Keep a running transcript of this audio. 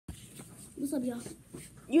What's up, y'all?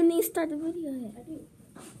 You need to start the video yet. I did.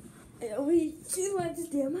 She's like, this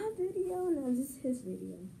is my video. No, this is his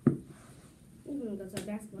video. We're gonna go to a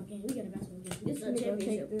basketball game. We got a basketball game. This is a Take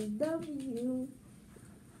championship. this W.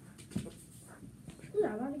 We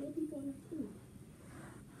got a lot of good people on the team.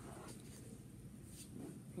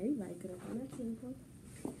 Everybody could have on that team, bro.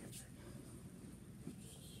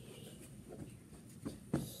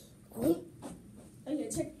 Oh yeah,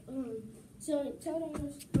 check. So tell them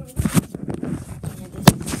This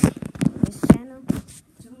channel.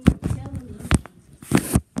 tell them.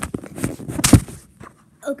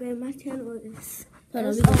 Okay, my channel is. Hold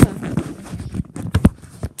on, we gonna talk.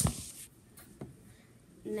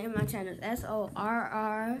 Name of my channel is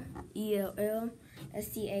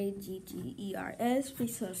SORRELLSTAGGERS.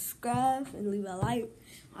 Please subscribe and leave a like.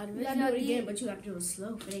 On the You gotta do it again, but you gotta do it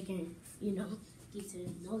slow for they can, get to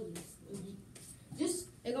know you. Just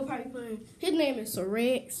they go probably put his name is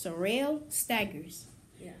Sorrell Staggers.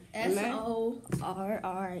 Yeah.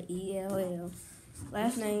 SORRELL.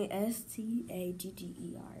 Last name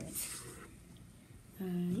STAGGERS.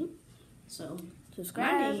 Alright. So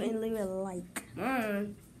Subscribe and leave a like.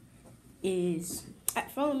 mine is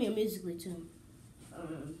follow me on Musically too.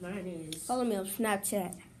 Mine is Follow me on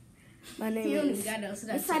Snapchat. My name you don't is. even got no, so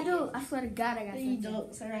Yes, that's I do. I swear to God, I got You Snapchat. don't.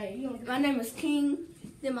 It's alright. You don't. My name is King.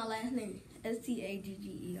 Then my last name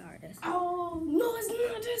STAGGERS. Oh no, it's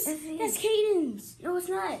not. That's Caden's. No, it's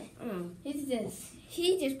not.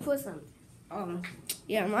 He just put something.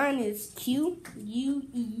 Yeah, mine is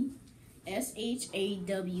QUESHAWN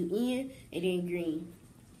and then green.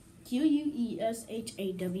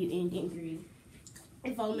 QUESHAWN then green.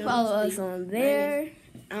 And follow Us on there.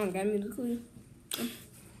 I don't got Musically.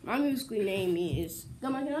 My Musically name is. No,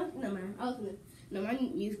 my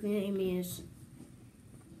Musically name is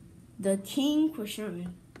The King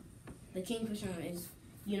Krishan. The King Krishan is,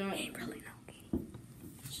 I ain't really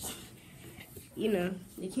know.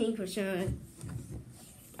 The King Krishan.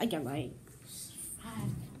 I got like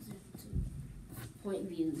 5,000 point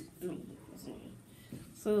views.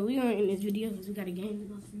 So we are in this video because we got a game to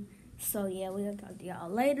go through. So yeah, we'll talk to y'all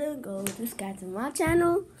later. Go subscribe to my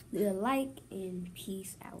channel, leave a like, and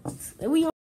peace out. And we